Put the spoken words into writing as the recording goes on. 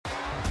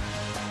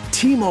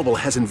T-Mobile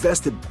has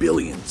invested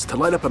billions to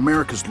light up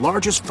America's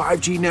largest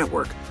 5G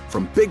network,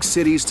 from big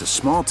cities to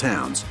small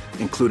towns,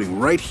 including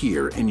right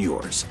here in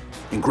yours.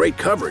 And great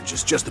coverage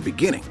is just the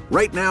beginning.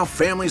 Right now,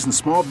 families and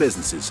small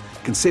businesses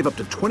can save up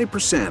to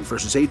 20%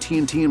 versus AT&T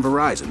and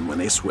Verizon when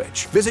they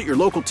switch. Visit your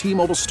local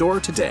T-Mobile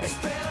store today.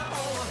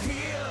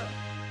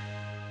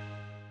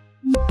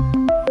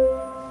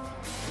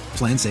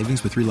 Plan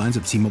savings with 3 lines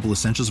of T-Mobile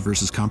Essentials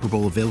versus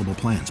comparable available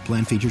plans.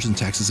 Plan features and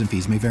taxes and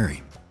fees may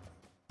vary.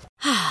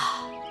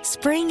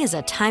 Spring is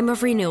a time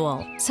of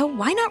renewal, so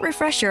why not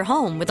refresh your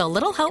home with a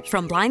little help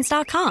from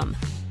Blinds.com?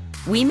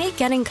 We make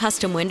getting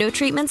custom window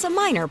treatments a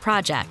minor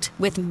project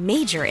with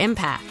major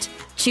impact.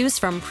 Choose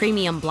from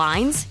premium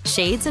blinds,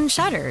 shades, and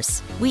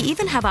shutters. We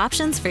even have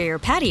options for your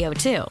patio,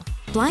 too.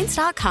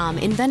 Blinds.com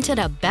invented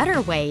a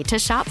better way to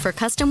shop for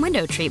custom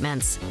window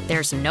treatments.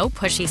 There's no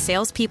pushy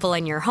salespeople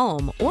in your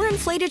home or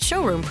inflated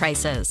showroom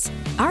prices.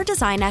 Our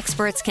design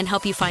experts can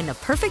help you find the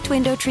perfect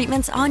window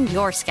treatments on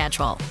your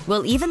schedule.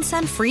 We'll even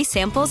send free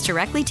samples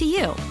directly to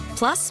you.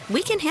 Plus,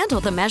 we can handle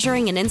the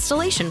measuring and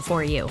installation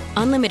for you.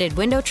 Unlimited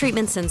window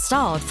treatments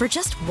installed for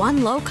just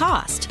one low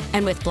cost.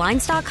 And with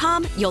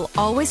Blinds.com, you'll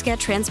always get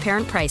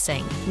transparent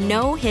pricing.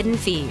 No hidden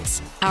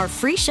fees. Our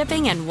free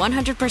shipping and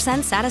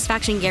 100%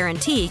 satisfaction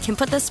guarantee can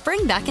put the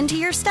spring back into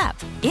your step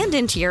and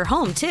into your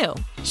home, too.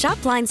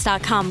 Shop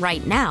Blinds.com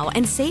right now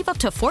and save up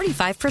to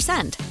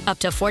 45%. Up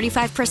to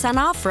 45%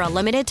 off for a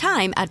limited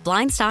time at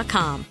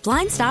Blinds.com.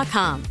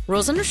 Blinds.com.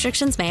 Rules and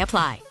restrictions may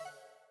apply.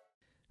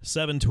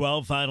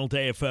 7/12, final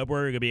day of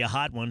February. Going to be a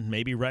hot one,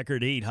 maybe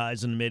record heat,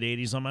 highs in the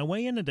mid-80s. On my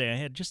way in today, I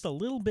had just a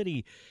little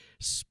bitty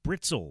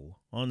spritzel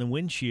on the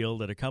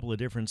windshield at a couple of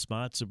different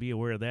spots, so be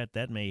aware of that.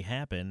 That may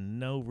happen.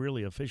 No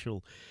really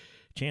official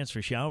chance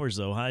for showers,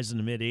 though. Highs in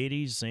the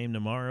mid-80s, same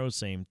tomorrow,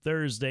 same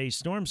Thursday.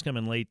 Storms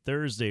coming late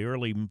Thursday,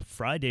 early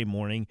Friday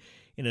morning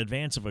in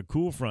advance of a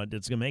cool front.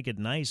 It's going to make it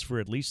nice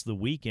for at least the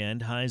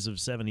weekend. Highs of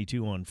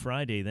 72 on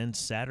Friday, then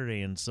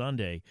Saturday and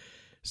Sunday.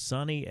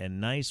 Sunny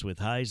and nice with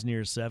highs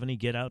near 70.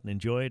 Get out and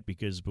enjoy it,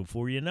 because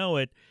before you know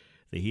it,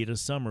 the heat of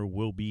summer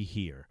will be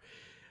here.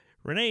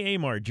 Renee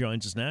Amar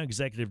joins us now,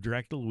 Executive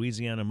Director,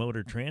 Louisiana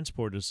Motor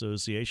Transport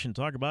Association.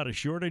 Talk about a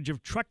shortage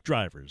of truck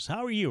drivers.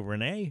 How are you,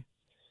 Renee?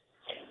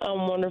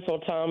 I'm wonderful,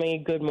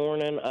 Tommy. Good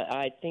morning.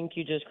 I think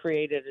you just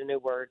created a new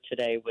word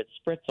today with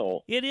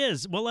spritzel. It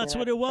is. Well, that's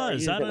what it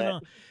was. I don't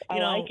know. I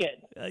like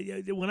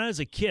it. When I was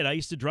a kid, I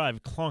used to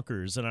drive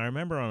clunkers, and I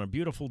remember on a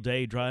beautiful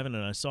day driving,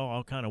 and I saw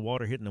all kind of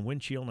water hitting the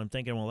windshield, and I'm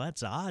thinking, well,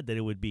 that's odd that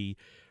it would be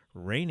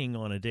raining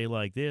on a day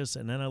like this.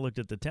 And then I looked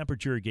at the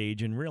temperature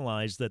gauge and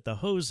realized that the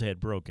hose had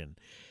broken.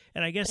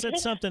 And I guess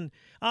that's something,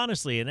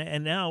 honestly,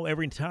 and now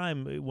every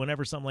time,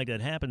 whenever something like that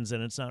happens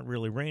and it's not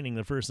really raining,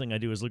 the first thing I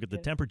do is look at the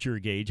temperature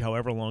gauge,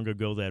 however long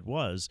ago that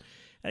was.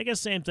 I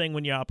guess same thing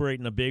when you operate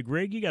in a big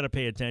rig. You got to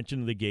pay attention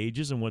to the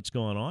gauges and what's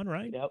going on,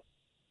 right? Yep,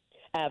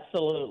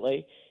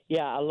 absolutely.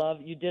 Yeah,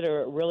 you did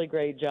a really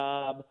great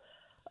job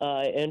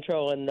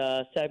intro in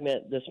the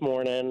segment this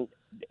morning.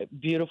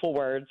 Beautiful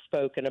words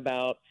spoken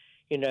about,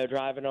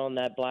 driving on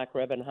that black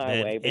ribbon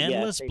highway. That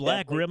endless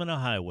black ribbon of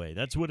highway.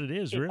 That's what it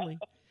is, really.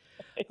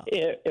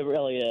 It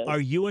really is. Are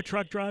you a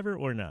truck driver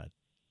or not?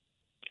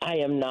 I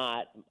am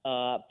not.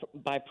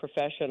 By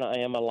profession, I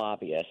am a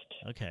lobbyist.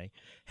 Okay.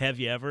 Have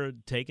you ever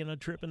taken a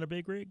trip in a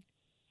big rig?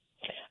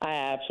 I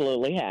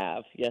absolutely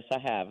have. Yes, I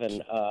have.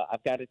 And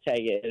I've got to tell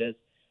you, it is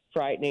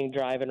frightening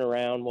driving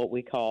around what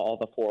we call all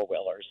the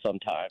four-wheelers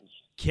sometimes.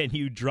 Can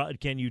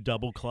you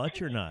double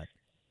clutch or not?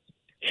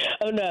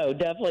 Oh, no,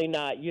 definitely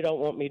not. You don't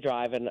want me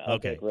driving a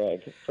big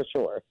rig, for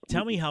sure.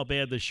 Tell me how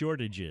bad the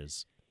shortage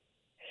is.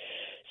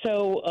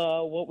 So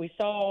what we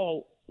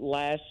saw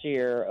last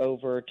year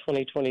over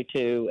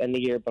 2022 and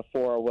the year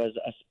before was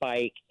a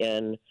spike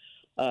in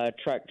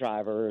truck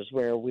drivers,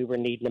 where we were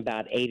needing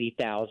about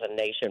 80,000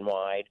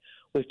 nationwide.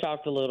 We've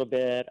talked a little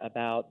bit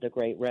about the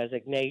Great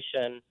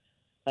Resignation,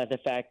 the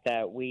fact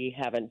that we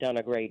haven't done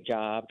a great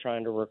job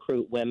trying to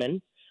recruit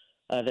women,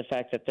 the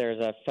fact that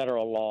there's a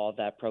federal law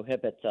that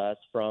prohibits us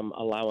from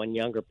allowing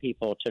younger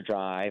people to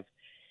drive.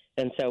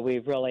 And so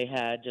we've really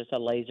had just a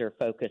laser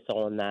focus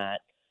on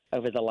that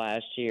over the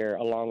last year,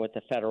 along with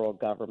the federal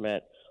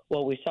government.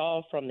 What we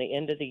saw from the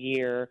end of the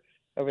year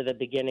over the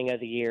beginning of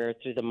the year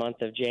through the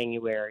month of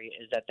January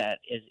is that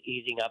is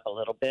easing up a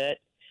little bit.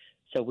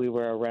 So we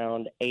were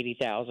around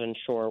 80,000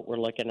 short. We're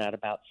looking at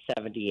about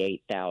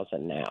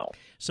 78,000 now.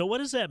 So what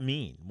does that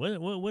mean?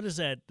 What is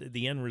that,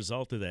 the end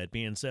result of that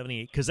being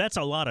 78? Because that's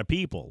a lot of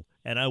people,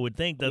 and I would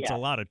think that's a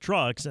lot of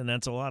trucks, and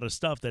that's a lot of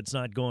stuff that's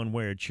not going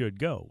where it should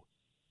go.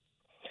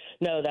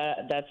 No,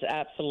 that's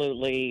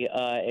absolutely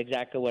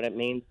exactly what it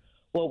means.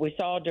 What we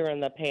saw during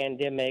the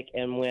pandemic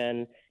and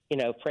when,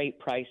 freight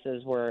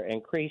prices were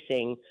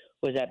increasing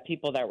was that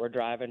people that were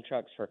driving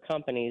trucks for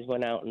companies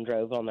went out and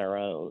drove on their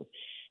own.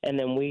 And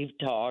then we've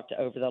talked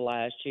over the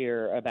last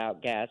year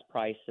about gas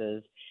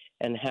prices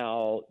and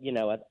how,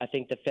 I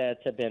think the feds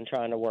have been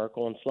trying to work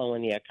on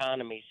slowing the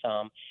economy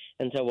some.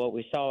 And so what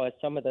we saw is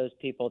some of those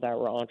people that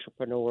were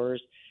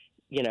entrepreneurs,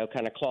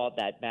 kind of clawed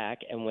that back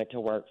and went to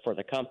work for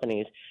the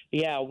companies.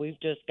 Yeah, we've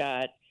just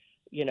got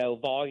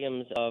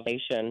volumes of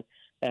nation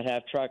that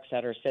have trucks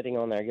that are sitting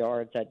on their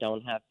yards that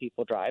don't have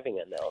people driving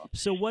in them.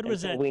 So what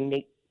was that?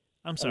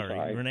 I'm sorry,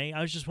 sorry, Renee.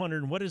 I was just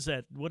wondering, what is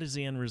that? What is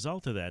the end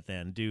result of that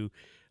then?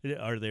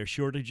 Are there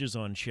shortages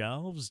on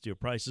shelves? Do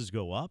prices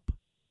go up?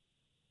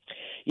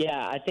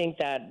 Yeah, I think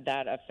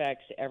that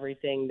affects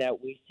everything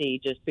that we see,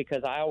 just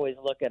because I always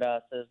look at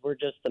us as we're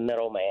just the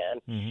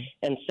middleman. Mm-hmm.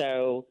 And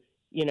so,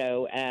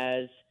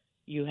 as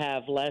you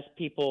have less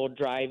people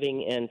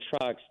driving in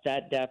trucks,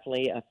 that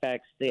definitely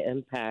affects the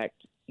impact,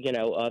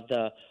 of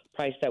the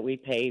price that we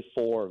pay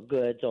for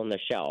goods on the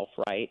shelf,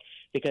 right?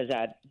 Because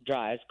that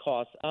drives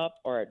costs up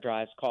or it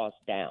drives costs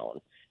down,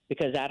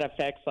 because that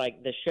affects,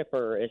 like, the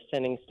shipper is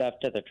sending stuff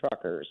to the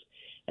truckers,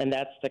 and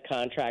that's the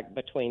contract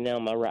between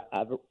them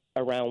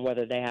around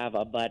whether they have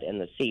a butt in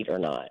the seat or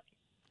not.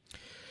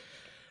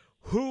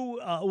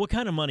 What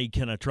kind of money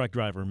can a truck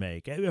driver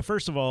make?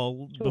 First of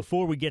all,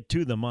 before we get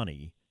to the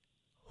money,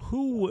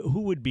 who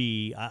would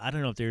be, I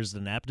don't know if there's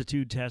an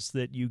aptitude test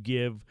that you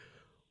give,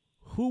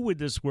 who would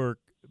this work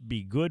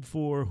be good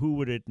for? Who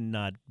would it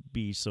not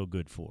be so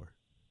good for?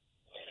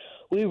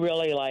 We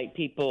really like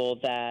people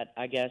that,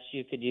 I guess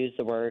you could use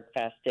the word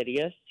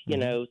fastidious,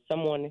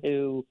 someone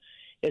who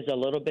is a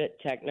little bit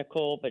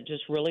technical, but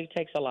just really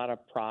takes a lot of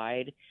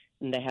pride,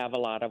 and they have a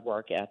lot of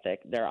work ethic.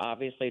 They're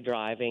obviously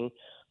driving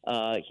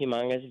a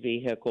humongous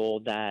vehicle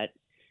that,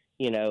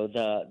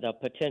 the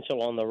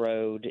potential on the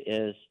road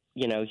is,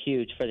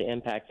 huge for the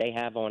impact they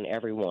have on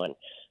everyone.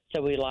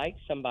 So we like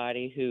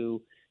somebody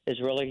who is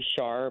really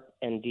sharp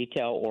and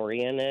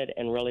detail-oriented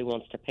and really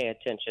wants to pay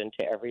attention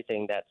to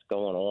everything that's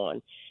going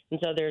on. And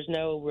so there's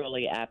no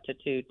really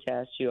aptitude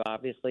test. You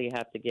obviously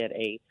have to get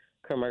a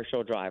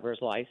commercial driver's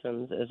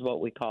license, is what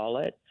we call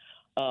it.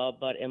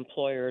 But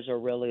employers are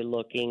really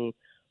looking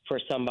for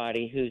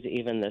somebody who's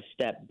even the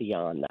step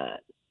beyond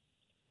that.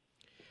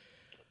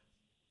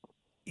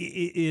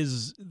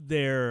 Is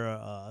there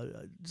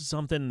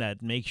something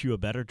that makes you a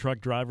better truck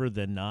driver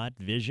than not?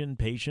 Vision,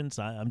 patience?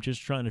 I'm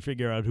just trying to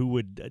figure out who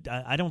would.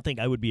 I don't think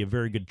I would be a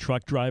very good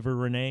truck driver,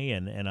 Renee,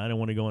 and I don't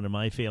want to go into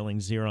my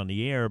failings here on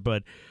the air,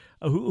 but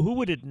who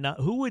would it not?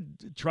 Who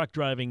would truck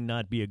driving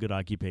not be a good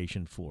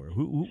occupation for? For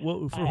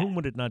whom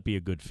would it not be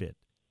a good fit?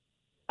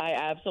 I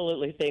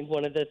absolutely think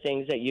one of the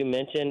things that you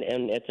mentioned,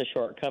 and it's a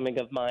shortcoming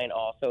of mine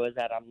also, is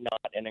that I'm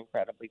not an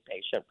incredibly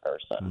patient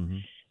person. Mm-hmm.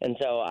 And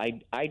so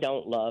I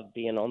don't love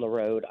being on the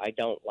road. I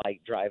don't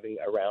like driving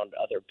around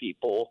other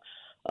people.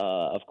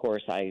 Of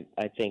course, I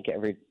think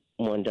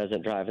everyone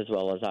doesn't drive as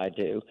well as I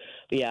do.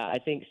 But yeah, I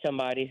think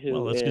somebody who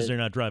Well, that's because they're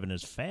not driving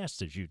as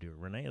fast as you do,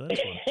 Renee.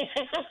 That's one.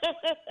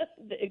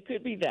 It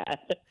could be that.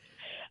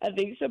 I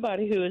think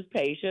somebody who is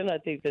patient, I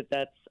think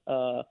that's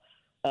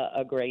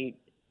a great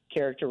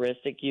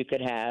characteristic you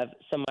could have.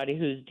 Somebody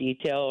who's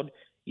detailed.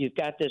 You've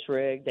got this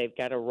rig. They've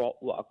got to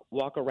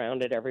walk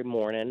around it every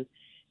morning,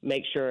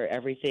 make sure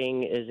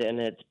everything is in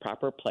its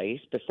proper place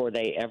before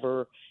they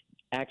ever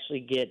actually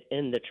get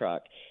in the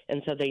truck.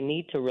 And so they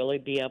need to really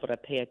be able to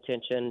pay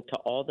attention to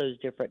all those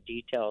different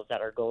details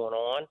that are going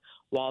on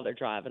while they're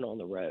driving on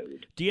the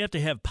road. Do you have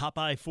to have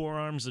Popeye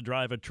forearms to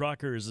drive a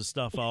truck, or is the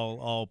stuff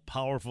all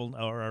powerful,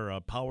 or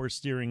power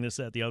steering, this,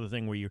 that, the other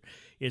thing, where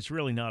it's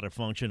really not a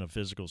function of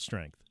physical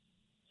strength?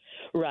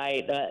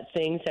 Right.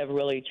 Things have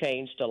really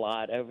changed a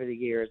lot over the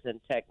years, and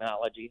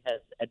technology has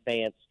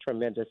advanced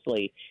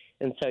tremendously.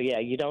 And so, yeah,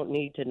 you don't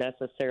need to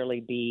necessarily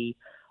be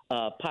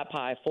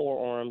Popeye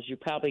forearms. You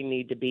probably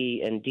need to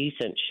be in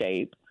decent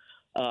shape.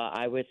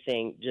 I would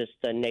think just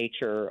the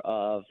nature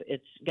of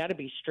it's got to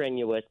be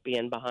strenuous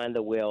being behind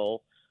the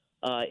wheel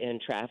in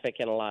traffic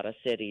in a lot of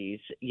cities,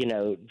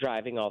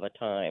 driving all the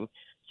time.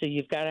 So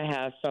you've got to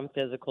have some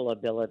physical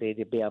ability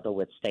to be able to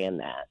withstand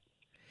that.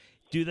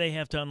 Do they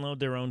have to unload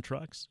their own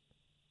trucks?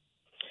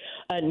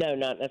 No,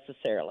 not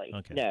necessarily.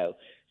 Okay. No.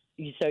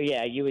 So,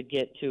 yeah, you would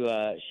get to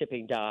a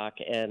shipping dock,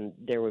 and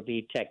there would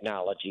be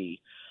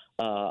technology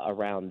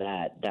around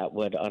that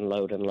would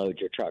unload and load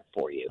your truck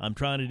for you. I'm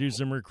trying to do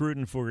some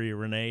recruiting for you,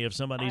 Renee. If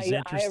somebody's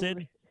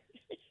interested,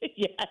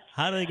 yes.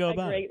 How do they go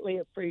about it? I greatly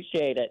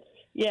appreciate it.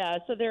 Yeah,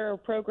 so there are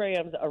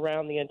programs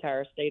around the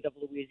entire state of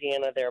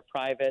Louisiana. They're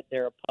private,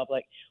 they're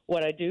public.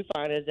 What I do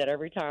find is that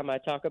every time I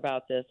talk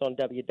about this on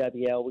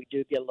WWL, we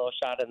do get a little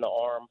shot in the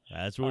arm.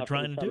 That's what we're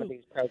trying to do. Some of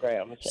these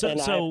programs,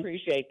 and I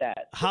appreciate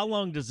that. How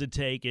long does it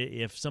take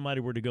if somebody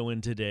were to go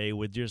in today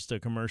with just a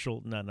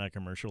commercial, not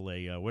commercial,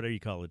 what do you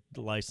call it,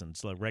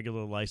 license, a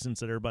regular license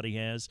that everybody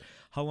has?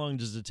 How long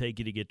does it take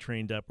you to get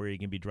trained up where you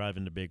can be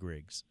driving the big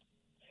rigs?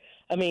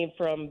 I mean,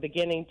 from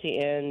beginning to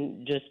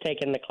end, just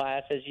taking the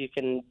classes, you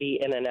can be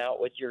in and out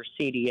with your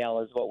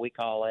CDL, is what we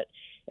call it,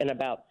 in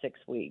about 6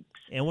 weeks.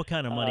 And what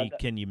kind of money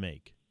can you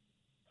make?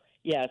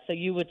 Yeah, so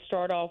you would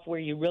start off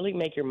where you really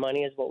make your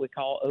money is what we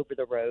call over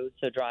the road,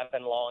 so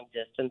driving long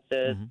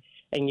distances,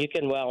 and you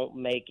can,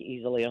 make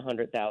easily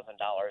 $100,000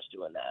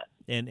 doing that.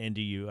 And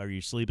are you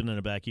sleeping in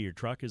the back of your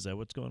truck? Is that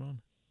what's going on?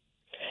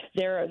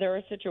 There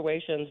are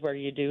situations where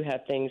you do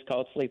have things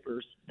called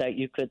sleepers that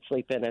you could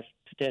sleep in if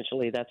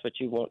potentially that's what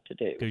you want to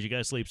do. Because you got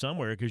to sleep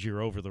somewhere because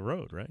you're over the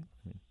road, right?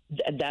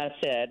 That's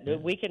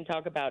it. We can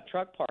talk about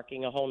truck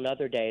parking a whole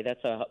nother day.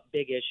 That's a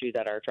big issue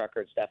that our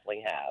truckers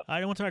definitely have.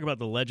 I want to talk about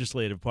the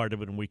legislative part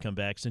of it when we come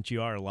back. Since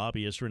you are a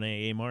lobbyist,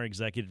 Renee Amar,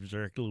 Executive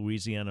Director,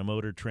 Louisiana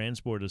Motor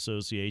Transport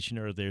Association,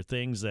 are there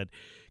things that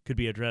could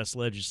be addressed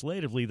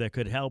legislatively that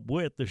could help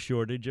with the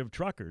shortage of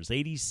truckers?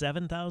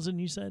 87,000,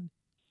 you said?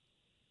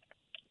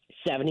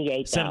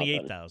 78,000.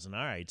 78,000.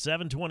 All right.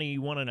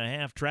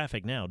 721.5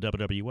 traffic now,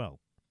 WWL.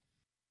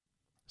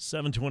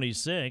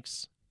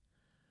 726.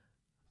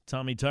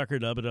 Tommy Tucker,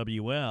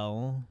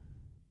 WWL.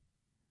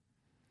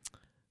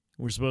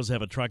 We're supposed to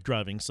have a truck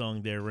driving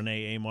song there,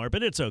 Renee Amar,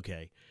 but it's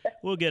okay.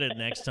 We'll get it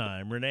next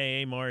time.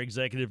 Renee Amar,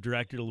 Executive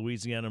Director,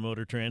 Louisiana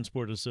Motor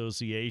Transport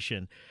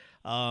Association.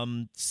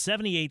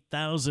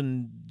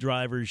 78,000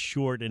 drivers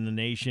short in the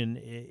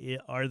nation.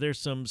 Are there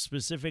some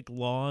specific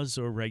laws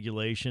or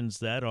regulations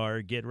that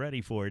are, get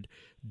ready for it,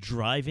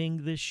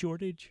 driving this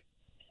shortage?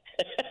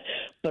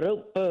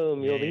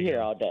 Boom, you'll be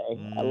here all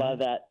day. I love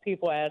that.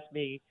 People ask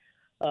me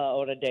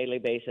on a daily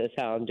basis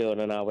how I'm doing,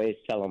 and I always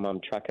tell them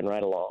I'm trucking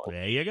right along.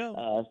 There you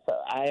go. So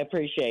I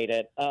appreciate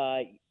it.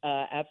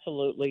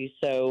 Absolutely.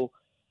 So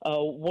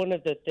one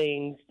of the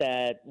things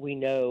that we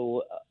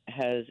know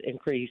has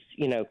increased,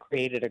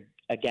 created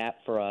a gap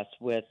for us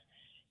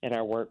in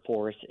our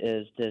workforce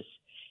is this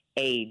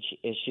age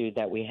issue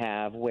that we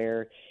have,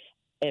 where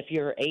if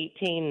you're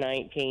 18,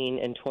 19,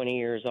 and 20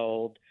 years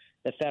old,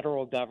 the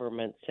federal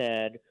government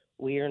said,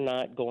 we are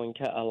not going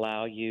to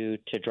allow you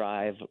to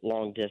drive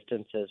long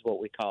distances,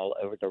 what we call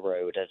over the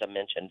road, as I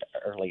mentioned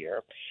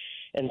earlier.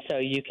 And so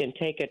you can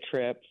take a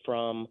trip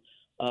from,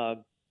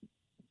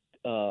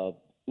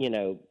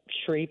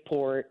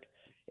 Shreveport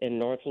in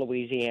North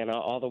Louisiana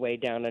all the way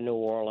down to New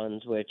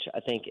Orleans, which I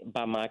think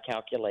by my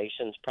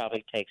calculations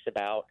probably takes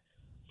about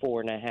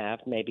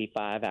 4.5, maybe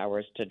 5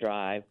 hours to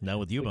drive. Not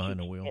with you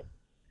behind the wheel.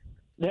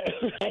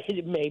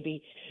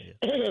 maybe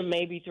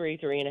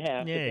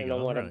 3.5, depending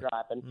on what I'm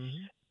driving.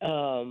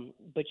 Mm-hmm.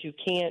 But you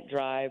can't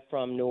drive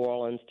from New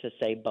Orleans to,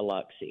 say,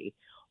 Biloxi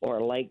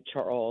or Lake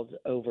Charles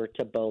over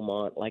to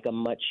Beaumont, like a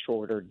much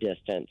shorter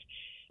distance.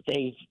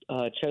 They've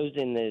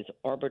chosen these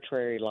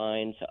arbitrary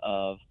lines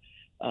of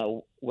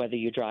whether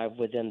you drive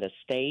within the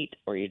state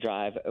or you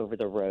drive over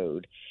the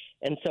road.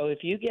 And so if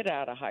you get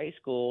out of high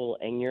school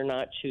and you're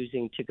not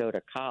choosing to go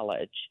to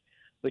college,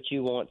 but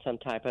you want some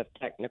type of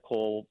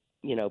technical,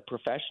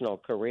 professional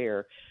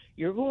career,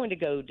 you're going to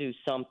go do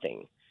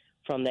something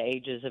from the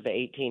ages of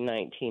 18,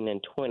 19,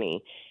 and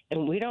 20.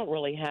 And we don't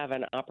really have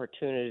an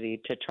opportunity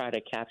to try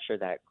to capture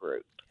that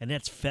group. And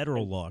that's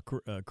federal law,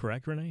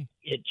 correct, Renee?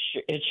 It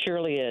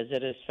surely is.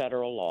 It is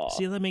federal law.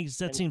 See,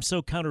 that seems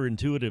so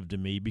counterintuitive to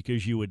me,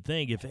 because you would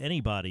think if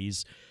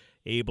anybody's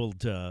able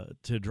to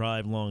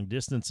drive long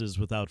distances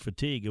without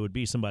fatigue, it would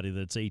be somebody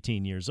that's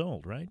 18 years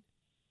old, right?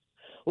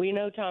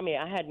 Well, Tommy,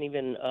 I hadn't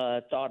even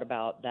thought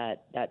about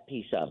that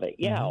piece of it.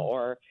 Yeah, Mm-hmm.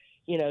 Or,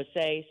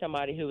 say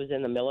somebody who was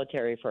in the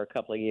military for a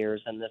couple of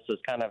years and this was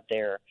kind of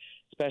their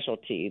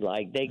specialty,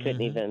 like they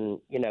couldn't even,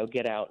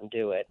 get out and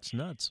do it. It's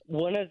nuts.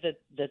 One of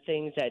the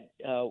things that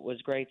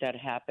was great that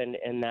happened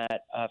in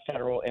that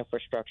federal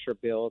infrastructure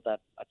bill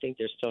that I think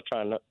they're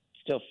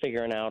still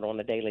figuring out on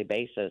a daily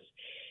basis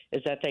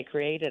is that they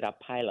created a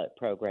pilot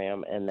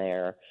program in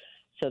there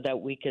so that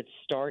we could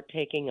start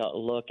taking a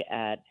look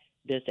at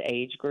this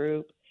age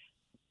group,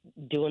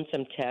 doing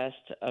some tests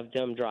of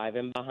them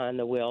driving behind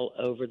the wheel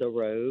over the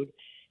road,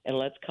 and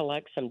let's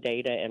collect some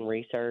data and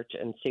research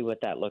and see what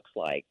that looks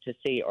like, to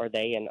see, are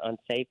they an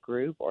unsafe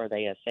group or are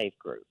they a safe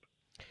group?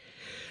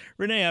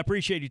 Renee, I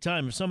appreciate your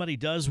time. If somebody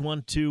does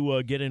want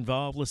to get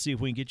involved, let's see if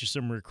we can get you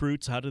some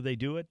recruits. How do they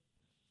do it?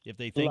 If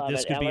they think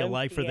this could be a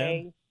life for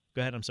them?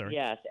 Go ahead, I'm sorry.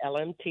 Yes,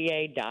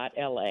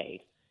 lmta.la.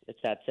 It's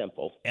that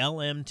simple.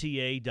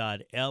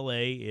 lmta.la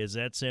is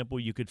that simple.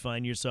 You could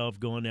find yourself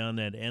going down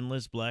that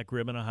endless black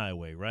ribbon of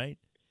highway, right?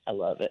 I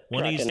love it.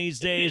 One of these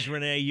days,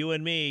 Renee, you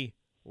and me,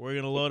 we're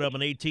going to load up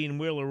an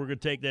 18-wheeler. We're going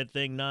to take that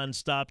thing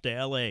nonstop to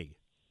L.A.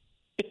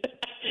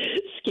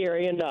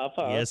 Scary enough,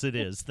 huh? Yes, it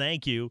is.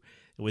 Thank you.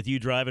 With you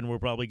driving, we'll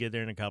probably get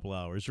there in a couple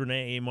hours.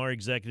 Renee Amar,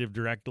 Executive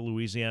Director,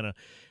 Louisiana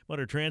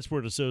Motor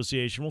Transport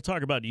Association. We'll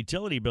talk about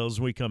utility bills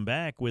when we come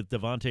back with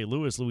Devontae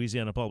Lewis,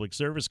 Louisiana Public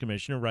Service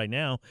Commissioner. Right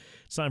now,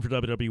 it's time for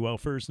WWL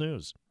First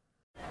News.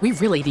 We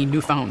really need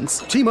new phones.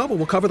 T-Mobile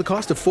will cover the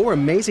cost of 4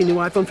 amazing new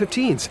iPhone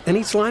 15s, and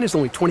each line is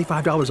only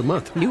 $25 a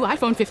month. New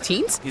iPhone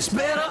 15s? It's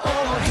better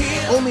over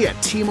here. Only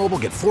at T-Mobile,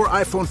 get 4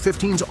 iPhone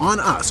 15s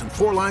on us and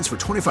 4 lines for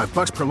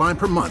 $25 per line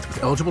per month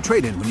with eligible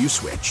trade-in when you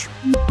switch.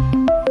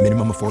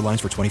 Minimum of 4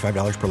 lines for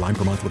 $25 per line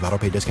per month with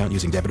autopay discount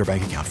using debit or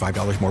bank account.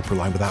 $5 more per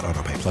line without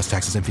autopay, plus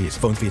taxes and fees.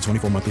 Phone fee at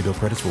 24 monthly bill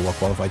credits for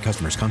well-qualified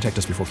customers. Contact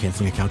us before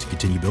canceling account to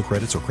continue bill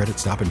credits or credit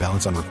stop and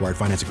balance on required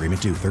finance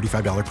agreement due.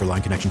 $35 per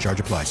line connection charge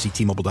applies. See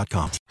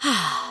T-Mobile.com.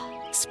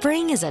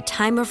 Spring is a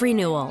time of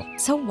renewal,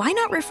 so why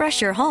not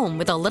refresh your home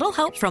with a little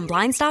help from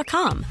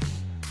Blinds.com?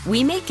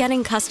 We make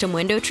getting custom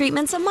window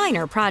treatments a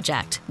minor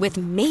project with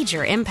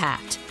major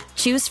impact.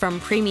 Choose from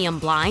premium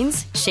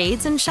blinds,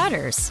 shades, and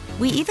shutters.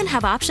 We even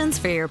have options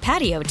for your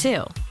patio,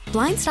 too.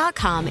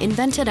 Blinds.com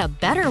invented a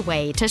better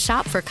way to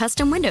shop for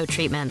custom window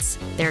treatments.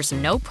 There's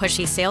no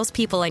pushy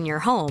salespeople in your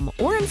home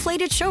or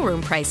inflated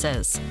showroom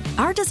prices.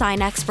 Our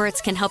design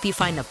experts can help you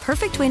find the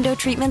perfect window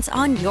treatments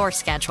on your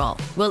schedule.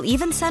 We'll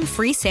even send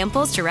free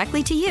samples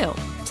directly to you.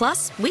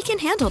 Plus, we can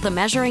handle the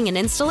measuring and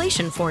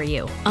installation for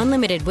you.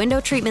 Unlimited window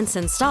treatments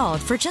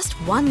installed for just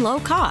one low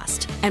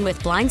cost. And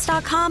with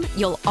Blinds.com,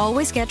 you'll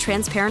always get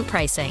transparent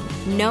pricing.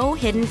 No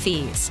hidden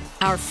fees.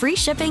 Our free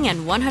shipping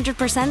and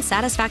 100%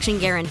 satisfaction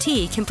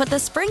guarantee can put the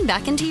spring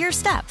back into your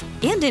step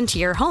and into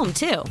your home,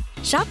 too.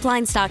 Shop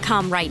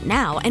Blinds.com right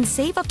now and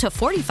save up to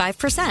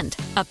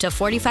 45%. Up to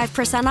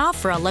 45% off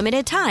for a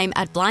limited time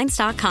at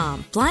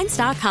Blinds.com.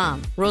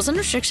 Blinds.com. Rules and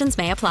restrictions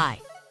may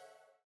apply.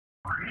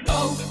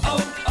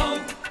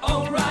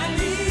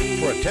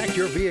 O'Reilly. Protect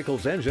your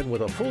vehicle's engine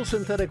with a full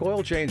synthetic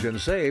oil change and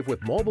save with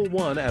Mobil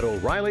 1 at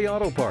O'Reilly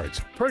Auto Parts.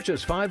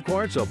 Purchase 5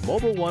 quarts of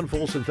Mobil 1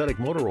 full synthetic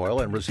motor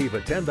oil and receive a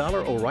 $10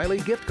 O'Reilly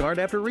gift card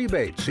after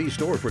rebate. See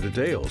store for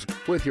details.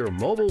 With your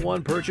Mobil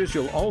 1 purchase,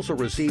 you'll also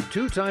receive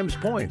 2 times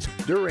points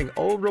during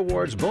O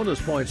Rewards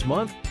Bonus Points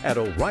Month at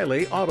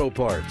O'Reilly Auto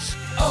Parts.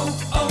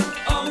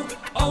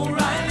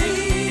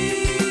 O'Reilly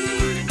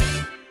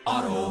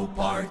Auto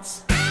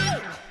Parts.